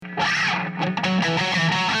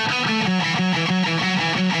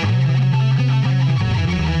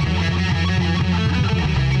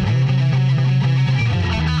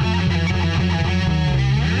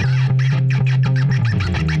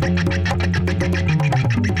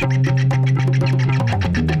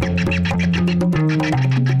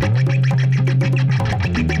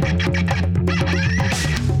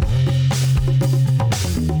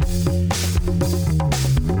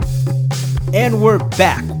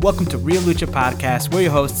back. Welcome to Real Lucha Podcast. We're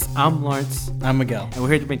your hosts. I'm Lawrence. I'm Miguel. And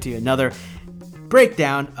we're here to bring to you another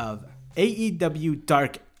breakdown of AEW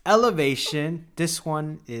Dark Elevation. This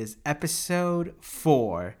one is episode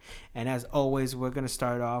 4. And as always, we're going to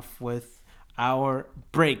start off with our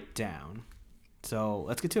breakdown. So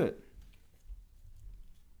let's get to it.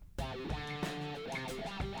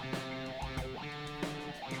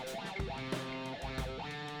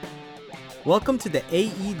 Welcome to the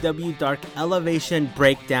AEW Dark Elevation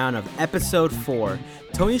breakdown of episode 4.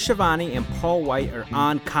 Tony Schiavone and Paul White are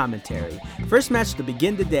on commentary. First match to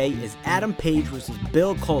begin the day is Adam Page versus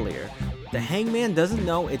Bill Collier. The Hangman doesn't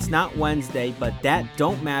know it's not Wednesday, but that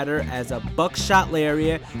don't matter as a buckshot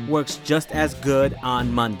lariat works just as good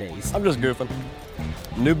on Mondays. I'm just goofing.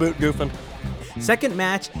 New boot goofing. Second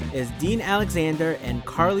match is Dean Alexander and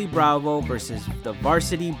Carly Bravo versus the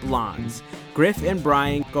Varsity Blondes. Griff and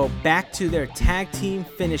Bryan go back to their tag team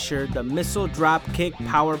finisher, the missile drop kick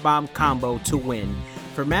powerbomb combo, to win.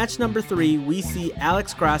 For match number 3, we see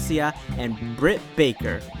Alex Gracia and Britt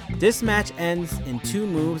Baker. This match ends in 2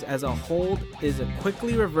 moves as a hold is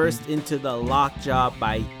quickly reversed into the lockjaw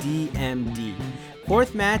by DMD.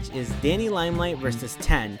 Fourth match is Danny Limelight versus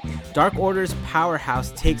 10. Dark Order's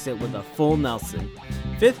Powerhouse takes it with a full Nelson.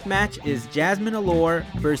 Fifth match is Jasmine Allure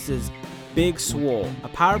versus Big Swole. A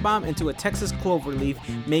powerbomb into a Texas Cloverleaf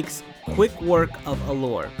makes quick work of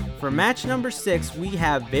Allure. For match number 6, we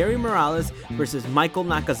have Barry Morales versus Michael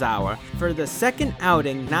Nakazawa. For the second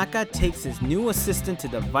outing, Naka takes his new assistant to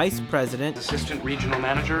the vice president, assistant regional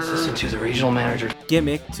manager, assistant to the regional manager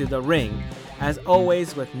gimmick to the ring. As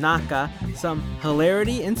always with Naka, some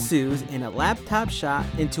hilarity ensues and a laptop shot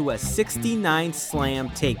into a 69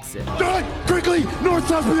 slam takes it. Done! Quickly!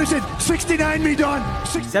 North-south position! 69 me done!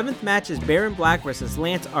 Seventh match is Baron Black versus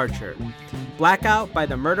Lance Archer. Blackout by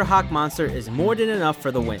the Murder Hawk Monster is more than enough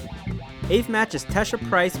for the win. Eighth match is Tesha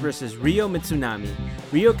Price versus Ryo Mitsunami.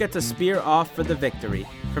 Ryo gets a spear off for the victory.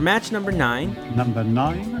 For match number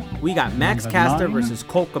 9, we got Max Caster versus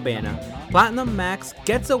Colt Cabana. Platinum Max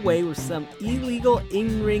gets away with some illegal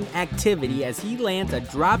in-ring activity as he lands a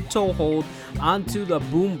drop toe hold onto the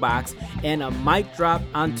boombox and a mic drop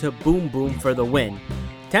onto Boom Boom for the win.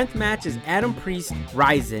 10th match is Adam Priest,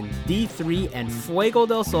 Ryzen, D3, and Fuego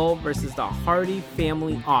del Sol versus the Hardy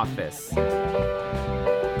Family Office.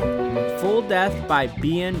 Full Death by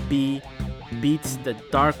BNB beats the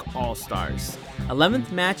Dark All-Stars.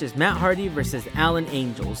 11th match is Matt Hardy versus Alan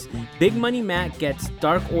Angels. Big Money Matt gets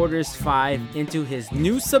Dark Order's 5 into his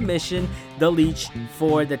new submission, The Leech,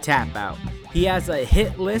 for the tap out. He has a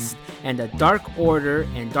hit list, and the Dark Order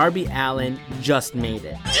and Darby Allin just made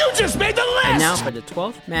it. You just made the list! And now for the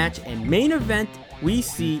 12th match and main event, we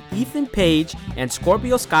see Ethan Page and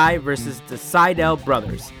Scorpio Sky versus the Seidel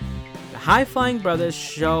brothers. The High Flying Brothers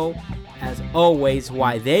show, as always,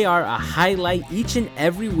 why they are a highlight each and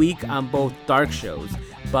every week on both Dark shows.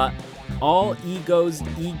 But all egos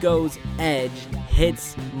edge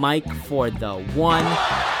hits Mike for the 1,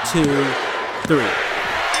 2, 3.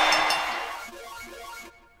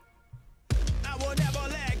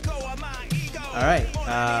 All right,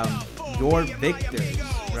 your victors,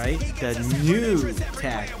 right? The new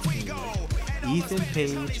tag team, Ethan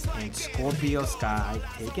Page and Scorpio Sky,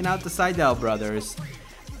 taking out the Seidel brothers.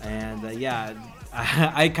 And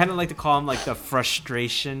I kind of like to call them like the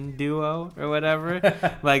frustration duo or whatever.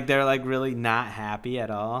 Like they're like really not happy at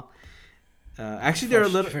all. Actually,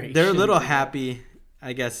 they're a little happy,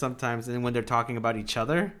 I guess, sometimes, and when they're talking about each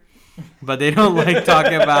other. But they don't like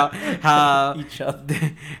talking about how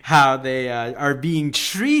they are being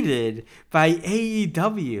treated by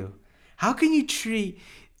AEW. How can you treat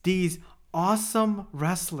these awesome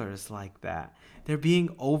wrestlers like that? They're being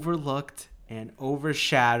overlooked and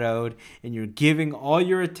overshadowed, and you're giving all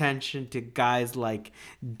your attention to guys like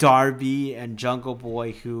Darby and Jungle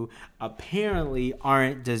Boy, who apparently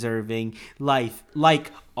aren't deserving life,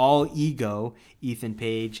 like All Ego, Ethan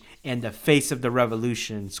Page, and the face of the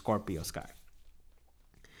revolution, Scorpio Sky.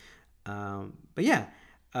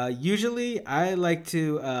 Usually I like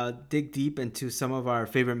to dig deep into some of our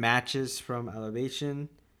favorite matches from Elevation.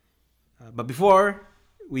 But before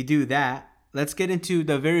we do that, let's get into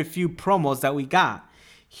the very few promos that we got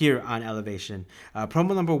here on Elevation.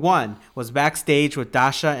 Promo number 1 was backstage with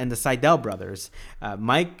Dasha and the Seidel brothers.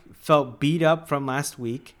 Mike felt beat up from last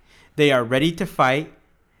week. They are ready to fight.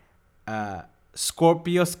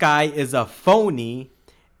 Scorpio Sky is a phony,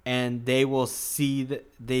 and they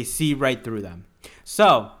see right through them.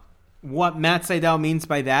 So, what Matt Seidel means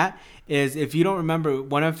by that is, if you don't remember,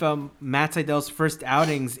 one of Matt Seidel's first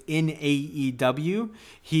outings in AEW,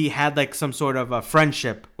 he had like some sort of a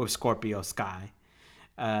friendship with Scorpio Sky.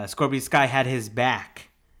 Scorpio Sky had his back,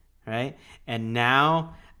 right? And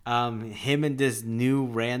now him and this new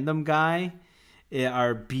random guy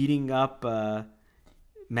are beating up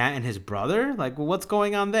Matt and his brother. Like, well, what's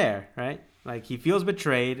going on there, right? Like, he feels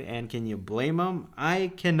betrayed, and can you blame him?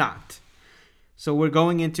 I cannot. So we're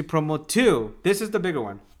going into promo 2. This is the bigger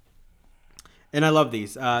one. And I love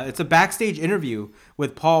these. It's a backstage interview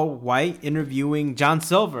with Paul White interviewing John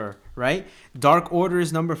Silver, right? Dark Order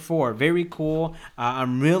is number 4. Very cool.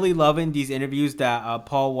 I'm really loving these interviews that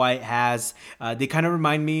Paul White has. They kind of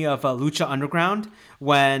remind me of Lucha Underground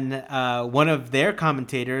when one of their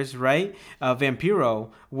commentators, right,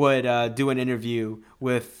 Vampiro, would do an interview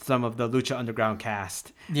with some of the Lucha Underground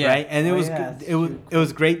cast, right? And it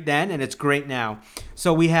was great then, and it's great now.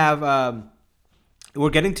 So we have... we're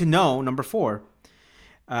getting to know number 4.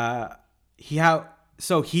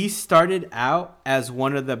 He started out as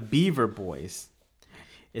one of the Beaver Boys.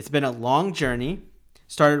 It's been a long journey.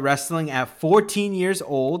 Started wrestling at 14 years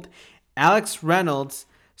old. Alex Reynolds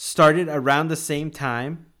started around the same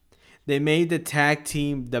time. They made the tag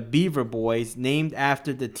team the Beaver Boys, named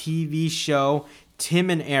after the TV show Tim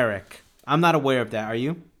and Eric. I'm not aware of that. Are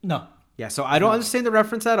you? No. Yeah, so I don't understand the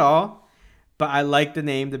reference at all, but I like the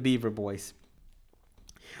name the Beaver Boys.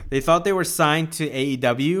 They thought they were signed to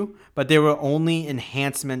AEW, but they were only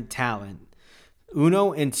enhancement talent.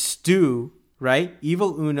 Uno and Stu, right?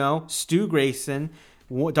 Evil Uno, Stu Grayson,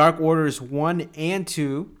 Dark Orders 1 and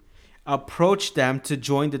 2, approached them to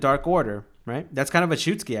join the Dark Order, right? That's kind of a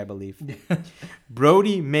Shutsuki, I believe.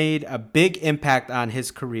 Brody made a big impact on his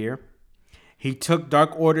career. He took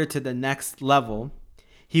Dark Order to the next level.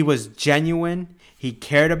 He was genuine. He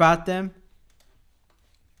cared about them.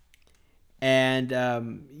 And,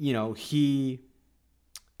 he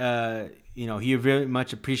very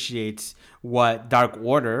much appreciates what Dark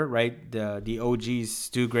Order, right? The OGs,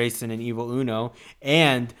 Stu Grayson and Evil Uno,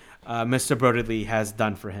 and Mr. Brody Lee has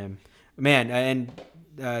done for him. Man, and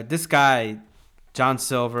this guy, John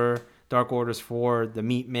Silver, Dark Orders 4, the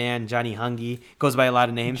Meat Man, Johnny Hungy, goes by a lot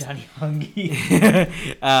of names. Johnny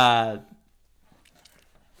Hungy.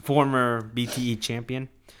 Former BTE champion.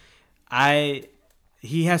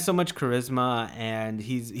 He has so much charisma, and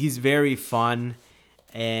he's very fun,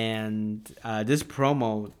 and this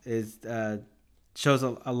promo shows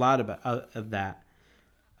a lot of that.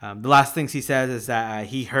 The last things he says is that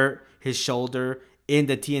he hurt his shoulder in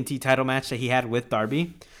the TNT title match that he had with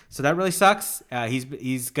Darby, so that really sucks.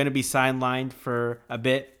 He's gonna be sidelined for a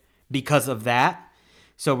bit because of that,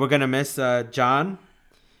 so we're gonna miss John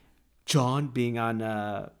being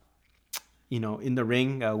on in the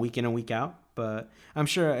ring week in and week out. But I'm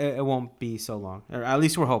sure it won't be so long. Or at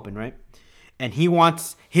least we're hoping, right? And he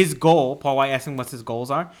wants his goal. Paul White asked him what his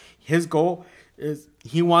goals are. His goal is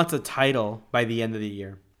he wants a title by the end of the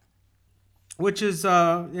year. Which is,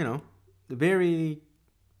 very,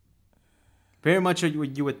 very much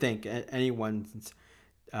what you would think anyone's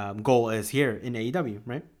goal is here in AEW,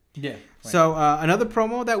 right? Yeah. Right. So another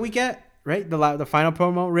promo that we get, right? The final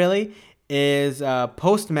promo really is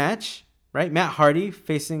post-match. Right, Matt Hardy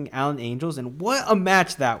facing Alan Angels, and what a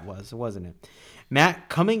match that was, wasn't it? Matt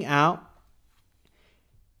coming out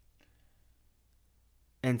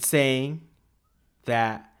and saying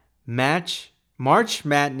that March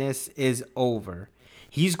Madness is over.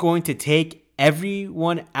 He's going to take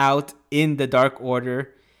everyone out in the Dark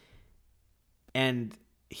Order, and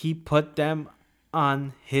he put them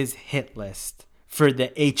on his hit list for the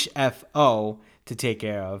HFO to take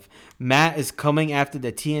care of. Matt is coming after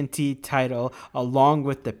the TNT title along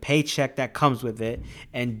with the paycheck that comes with it,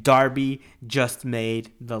 and Darby just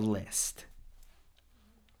made the list.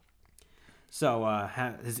 So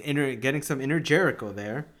getting some inner Jericho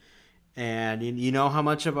there, and you know how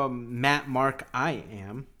much of a Matt mark I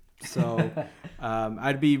am. So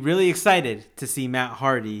I'd be really excited to see Matt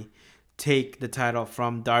Hardy take the title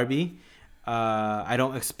from Darby. I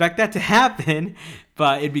don't expect that to happen,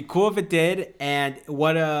 but it'd be cool if it did. And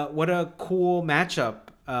what a cool matchup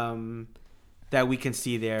that we can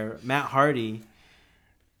see there. Matt Hardy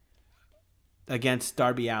against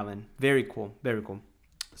Darby Allin. Very cool. Very cool.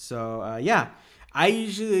 So, I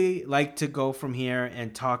usually like to go from here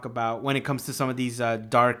and talk about, when it comes to some of these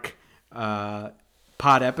dark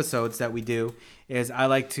pod episodes that we do, is I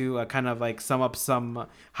like to kind of like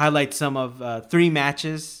highlight some of 3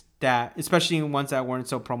 matches that, especially ones that weren't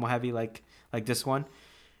so promo heavy like this one,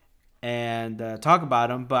 and talk about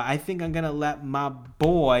them. But I think I'm gonna let my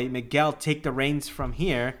boy Miguel take the reins from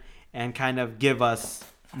here and kind of give us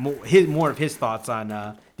more of his thoughts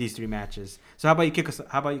on these 3 matches. So how about you kick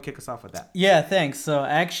us off with that? Yeah, thanks. So I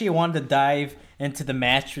actually wanted to dive into the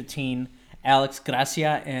match between Alex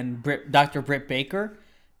Gracia and Dr. Britt Baker.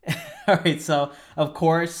 All right, so of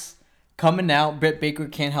course, coming out, Britt Baker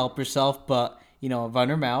can't help herself, but run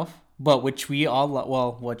her mouth. But which we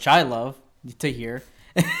all which I love to hear,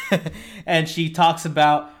 and she talks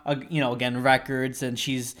about again records, and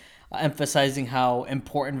she's emphasizing how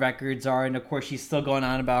important records are, and of course she's still going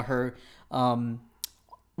on about her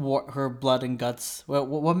her blood and guts.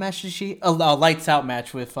 What match did she? A lights out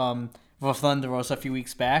match with Thunder Rosa a few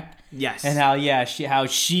weeks back. Yes, and how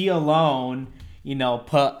she alone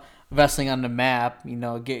put wrestling on the map,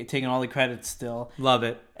 taking all the credit still. Love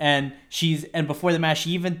it. And before the match, she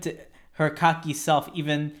even her cocky self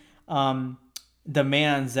even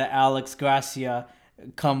demands that Alex Gracia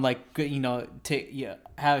come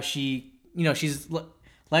how she she's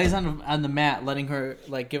lays on the mat, letting her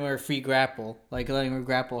giving her a free grapple, letting her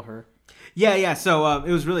grapple her. Yeah. So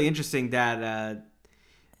it was really interesting that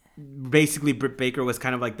basically Britt Baker was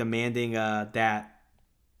kind of demanding that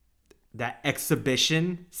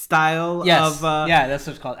exhibition style yes. of that's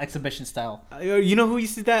what it's called, exhibition style. You know who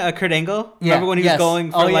used to do that? Kurt Angle. Yeah. Remember when he was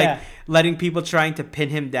going for yeah. letting people trying to pin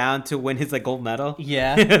him down to win his gold medal?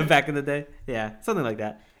 Yeah. Back in the day. Yeah, something like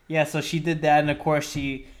that. Yeah, so she did that, and of course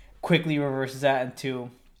she quickly reverses that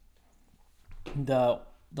into the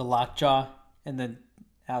lockjaw, and then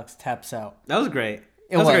Alex taps out. That was great.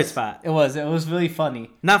 That was a great spot. It was really funny.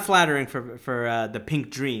 Not flattering for the Pink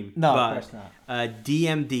Dream. No, but, of course not.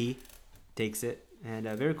 DMD takes it, and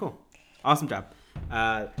very cool. Awesome job.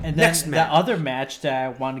 And then the other match that I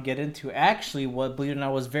want to get into, actually, believe it or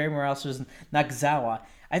not, was very Morales versus Nakazawa.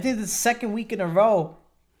 I think the second week in a row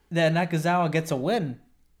that Nakazawa gets a win.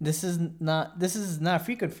 This is not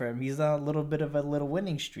frequent for him. He's on a little bit of a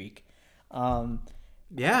winning streak.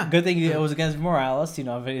 Yeah. Good thing it was against Morales.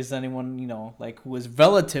 If it is anyone who was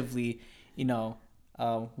relatively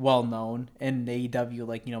well known in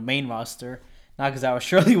AEW, main roster, Nakazawa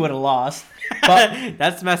surely would have lost. But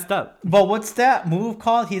that's messed up. But what's that move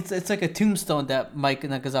called? It's like a tombstone that Mike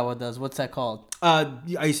Nakazawa does. What's that called? Are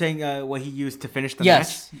you saying what he used to finish the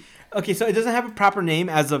yes. match? Okay, so it doesn't have a proper name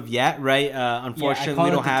as of yet, right? Unfortunately, I call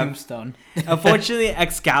we it don't the have. Tombstone. Unfortunately,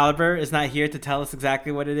 Excalibur is not here to tell us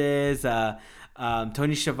exactly what it is.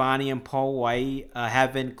 Tony Schiavone and Paul White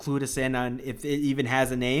haven't clued us in on if it even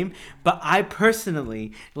has a name. But I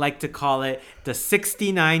personally like to call it the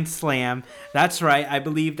 69 Slam. That's right. I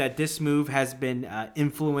believe that this move has been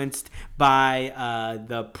influenced by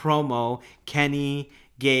the promo Kenny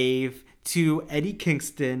gave to Eddie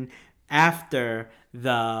Kingston after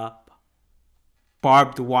the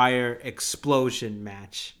barbed wire explosion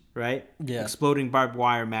match, right? Yeah. Exploding barbed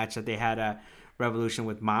wire match that they had at Revolution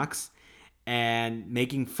with Mox. And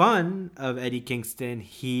making fun of Eddie Kingston,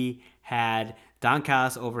 he had Don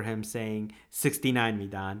Callis over him saying, 69 me,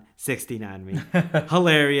 Don. 69 me.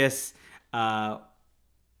 Hilarious. I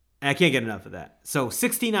can't get enough of that. So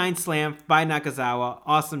 69 Slam by Nakazawa.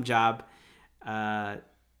 Awesome job. Yeah.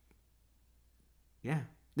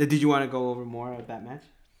 Did you want to go over more of that match?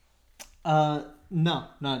 No,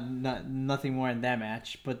 nothing more in that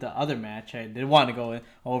match. But the other match I did want to go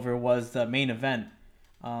over was the main event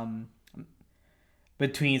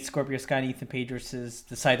between Scorpio Sky and Ethan Page versus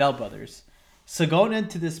the Seidel brothers. So going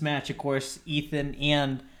into this match, of course, Ethan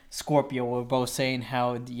and Scorpio were both saying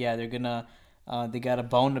how they're gonna they got a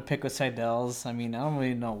bone to pick with Seidels. I mean, I don't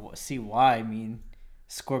really see why. I mean,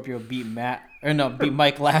 Scorpio beat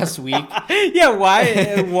Mike last week. Yeah,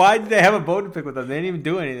 why did they have a bone to pick with them? They didn't even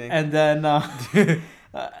do anything. And then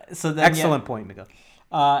excellent point, Miguel.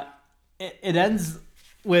 It ends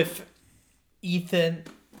with Ethan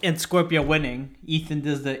and Scorpio winning. Ethan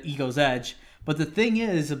does the Ego's Edge. But the thing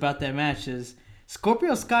is about that match is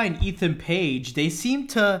Scorpio Sky and Ethan Page, they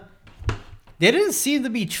didn't seem to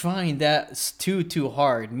be trying that too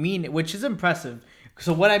hard. Which is impressive.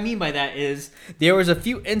 So what I mean by that is there was a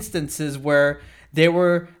few instances where they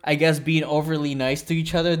were, I guess, being overly nice to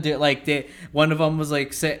each other. One of them was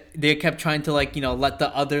they kept trying to let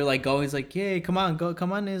the other go. He's like, "Yeah, come on."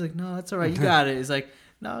 And he's like, "No, that's all right, you got it." He's like,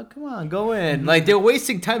 "No, come on, go in." They're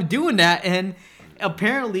wasting time doing that, and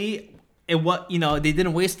apparently, they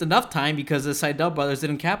didn't waste enough time because the Seidel brothers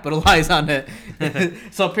didn't capitalize on it.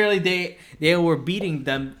 So apparently, they were beating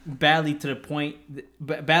them badly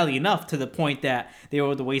enough to the point that they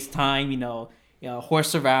were to waste time.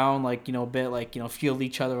 Horse around, fuel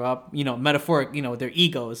each other up. Metaphoric. Their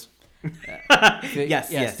egos.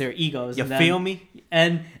 Yes, their egos. You feel me?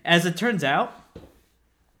 And as it turns out,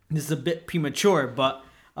 this is a bit premature, but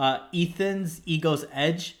Ethan's Ego's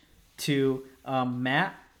Edge to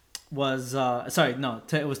Matt was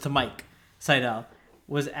it was to Mike Seidel,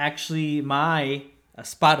 was actually my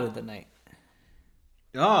spot of the night.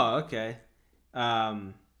 Oh, okay.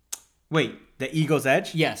 Wait, The Eagle's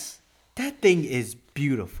Edge? Yes. That thing is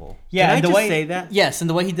beautiful. Yeah, Can I and the just way, say that? Yes, and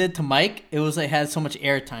the way he did to Mike, it was like had so much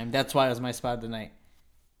airtime. That's why it was my spot of the night.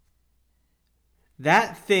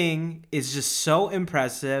 That thing is just so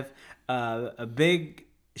impressive. A big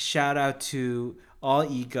shout out to All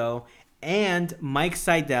Ego and Mike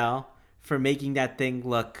Seidel for making that thing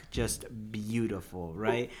look just beautiful,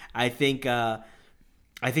 right? I think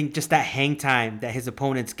just that hang time that his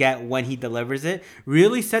opponents get when he delivers it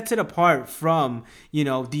really sets it apart from,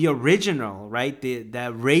 the original, right?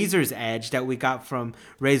 The Razor's Edge that we got from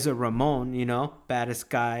Razor Ramon, baddest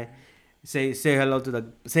guy. Say hello to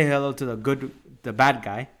the bad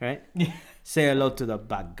guy, right? Say hello to the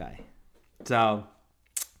bad guy. So,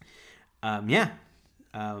 yeah.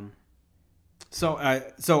 So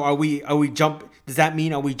are we does that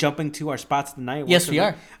mean are we jumping to our spots tonight? Yes, we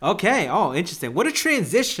are. Okay. Oh, interesting. What a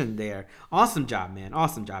transition there. Awesome job, man.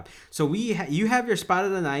 Awesome job. So you have your spot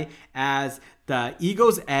of the night as the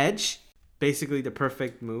Ego's Edge, basically the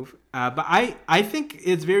perfect move. But I think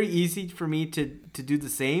it's very easy for me to do the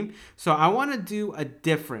same. So I want to do a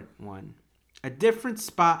different one. A different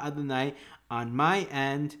spot of the night on my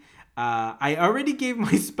end. I already gave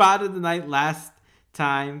my spot of the night last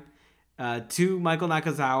time to Michael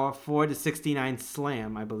Nakazawa for the 69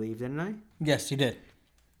 Slam, I believe, didn't I? Yes, you did.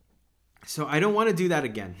 So I don't want to do that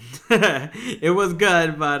again. It was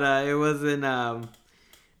good, but it wasn't.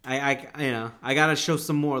 I gotta show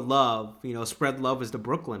some more love. Spread love is the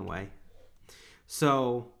Brooklyn way.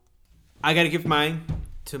 So I gotta give mine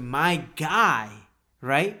to my guy,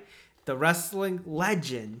 right? The wrestling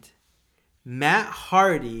legend, Matt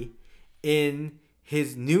Hardy, in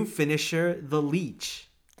his new finisher, the Leech.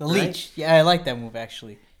 The Leech. Yeah, I like that move,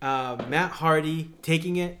 actually. Matt Hardy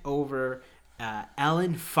taking it over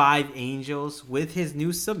Ellen 5 Angels with his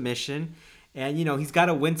new submission. And, he's got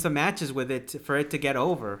to win some matches with it for it to get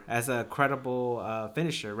over as a credible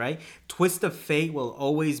finisher, right? Twist of Fate will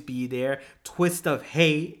always be there. Twist of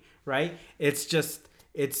Hate, right? It's just,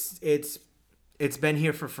 it's been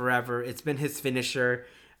here for forever. It's been his finisher.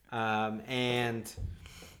 And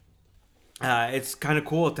it's kind of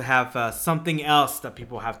cool to have something else that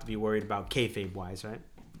people have to be worried about kayfabe-wise, right?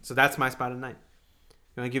 So that's my spot of the night.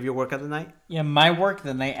 You want to give your work of the night? Yeah, my work of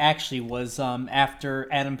the night actually was after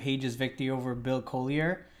Adam Page's victory over Bill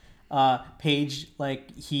Collier. Page,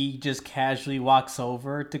 he just casually walks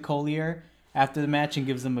over to Collier after the match and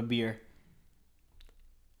gives him a beer.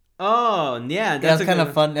 Oh, yeah. That was kind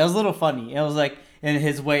of fun. It was a little funny. It was in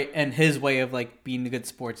his way of being a good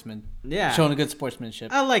sportsman. Yeah. Showing a good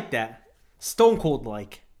sportsmanship. I like that. Stone Cold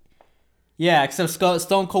like. Yeah, except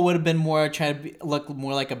Stone Cold would have been more trying to look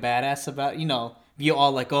more like a badass about, be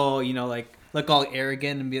all look all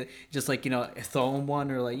arrogant and be just throw him one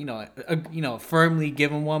or firmly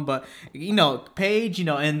give him one. But Paige,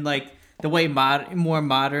 and the way more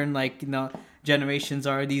modern generations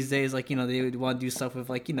are these days, they would want to do stuff with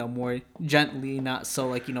more gently, not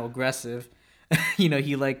so aggressive. He in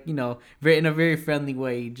a very friendly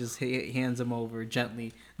way, he just hands him over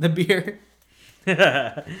gently the beer.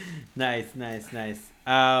 Nice.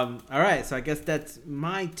 All right, so I guess that's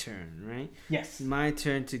my turn, right? Yes. My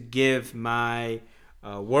turn to give my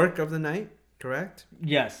work of the night, correct?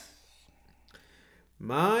 Yes.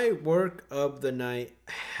 My work of the night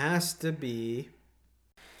has to be...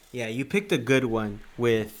 Yeah, you picked a good one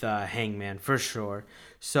with Hangman, for sure.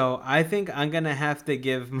 So I think I'm going to have to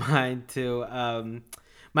give mine to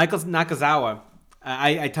Michael Nakazawa.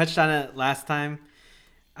 I touched on it last time.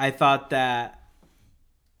 I thought that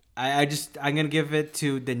I'm going to give it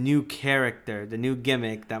to the new character, the new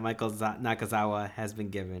gimmick that Michael Nakazawa has been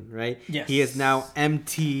given, right? Yes. He is now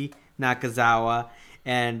MT Nakazawa.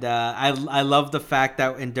 And I love the fact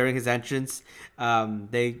that during his entrance,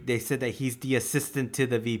 they said that he's the assistant to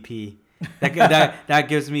the VP. That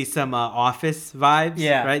gives me some Office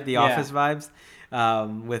vibes, right? The Office vibes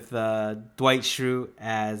with Dwight Schrute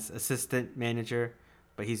as assistant manager,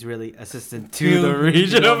 but he's really assistant to the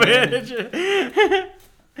regional manager.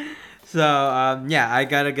 So, I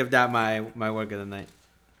got to give that my work of the night.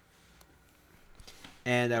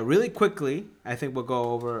 And really quickly, I think we'll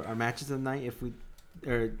go over our matches of the night.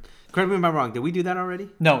 Correct me if I'm wrong. Did we do that already?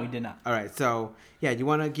 No, we did not. All right. So, you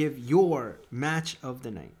want to give your match of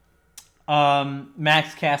the night?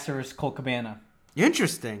 Max Caster versus Colt Cabana.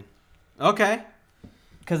 Interesting. Okay.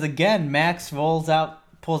 Because again, Max pulls out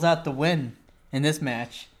the win in this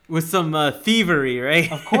match with some thievery,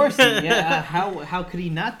 right? Of course. Yeah. How could he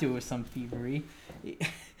not do it with some thievery?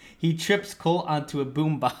 He trips Colt onto a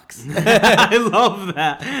boombox. I love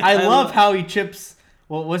that. I love how he trips.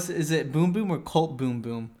 Is it Boom Boom or Colt Boom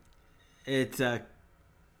Boom? It's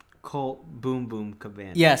Colt Boom Boom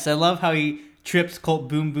Cabana. Yes, I love how he trips Colt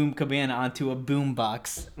Boom Boom Cabana onto a boom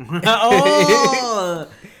box. Oh,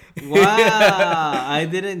 wow! I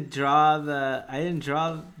didn't draw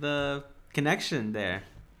the connection there.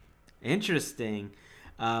 Interesting.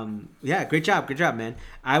 Yeah, great job, man.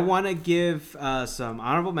 I want to give some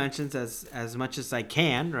honorable mentions as much as I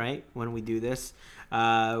can. Right when we do this,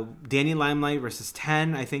 Danny Limelight versus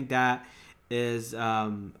 10. I think that is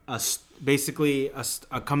basically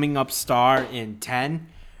a coming up star in 10.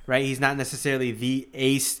 Right, he's not necessarily the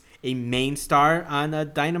ace, a main star on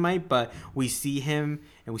Dynamite, but we see him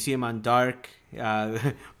on Dark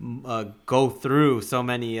go through so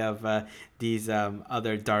many of these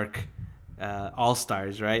other Dark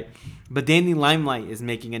all-stars, right? But Danny Limelight is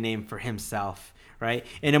making a name for himself, right?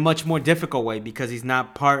 In a much more difficult way because he's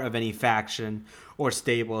not part of any faction or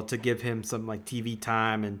stable to give him some like TV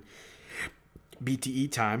time and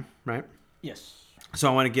BTE time, right? Yes.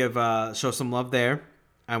 So I want to give show some love there.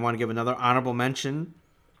 I want to give another honorable mention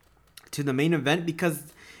to the main event because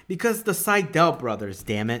the Seidel brothers,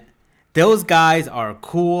 damn it. Those guys are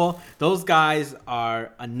cool. Those guys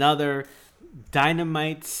are another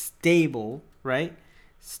Dynamite stable, right?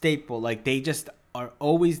 Staple. Like they just are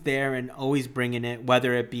always there and always bringing it,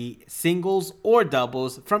 whether it be singles or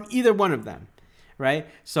doubles from either one of them, right?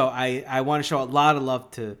 So I want to show a lot of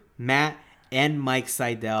love to Matt and Mike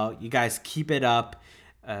Seidel. You guys keep it up.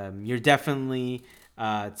 You're definitely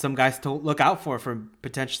some guys to look out for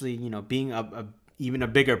potentially, being even a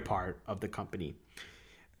bigger part of the company.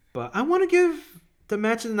 But I want to give the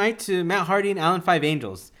match of the night to Matt Hardy and Allen 5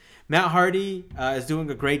 Angels. Matt Hardy is doing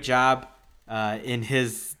a great job in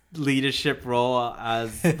his leadership role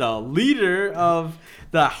as the leader of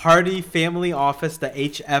the Hardy Family Office, the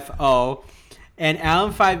HFO. And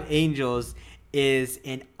Allen 5 Angels is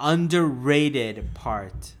an underrated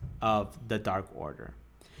part of the Dark Order.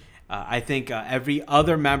 I think every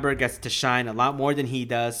other member gets to shine a lot more than he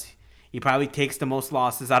does. He probably takes the most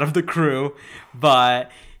losses out of the crew, but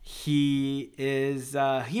he is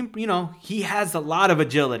he has a lot of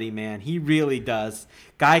agility, man. He really does.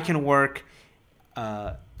 Guy can work.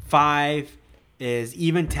 5 is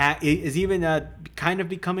even kind of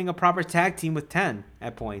becoming a proper tag team with 10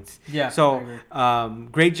 at points. Yeah. So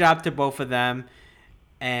great job to both of them,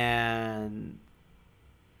 and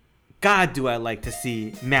God, do I like to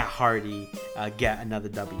see Matt Hardy get another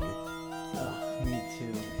W. Me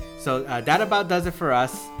too. So that about does it for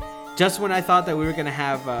us. Just when I thought that we were going to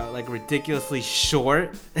have ridiculously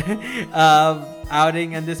short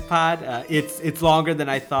outing in this pod, it's longer than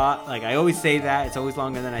I thought. Like I always say that. It's always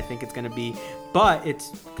longer than I think it's going to be. But it's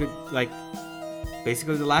good. Like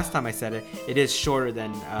basically the last time I said it, it is shorter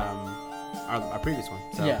than our previous one.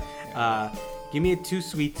 So yeah. Give me a 2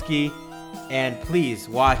 sweet ski. And please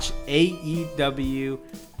watch AEW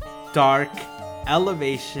Dark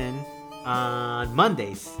Elevation on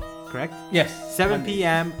Mondays, correct? Yes. 7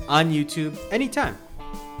 p.m. on YouTube anytime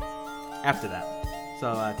after that.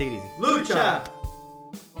 So take it easy. Lucha!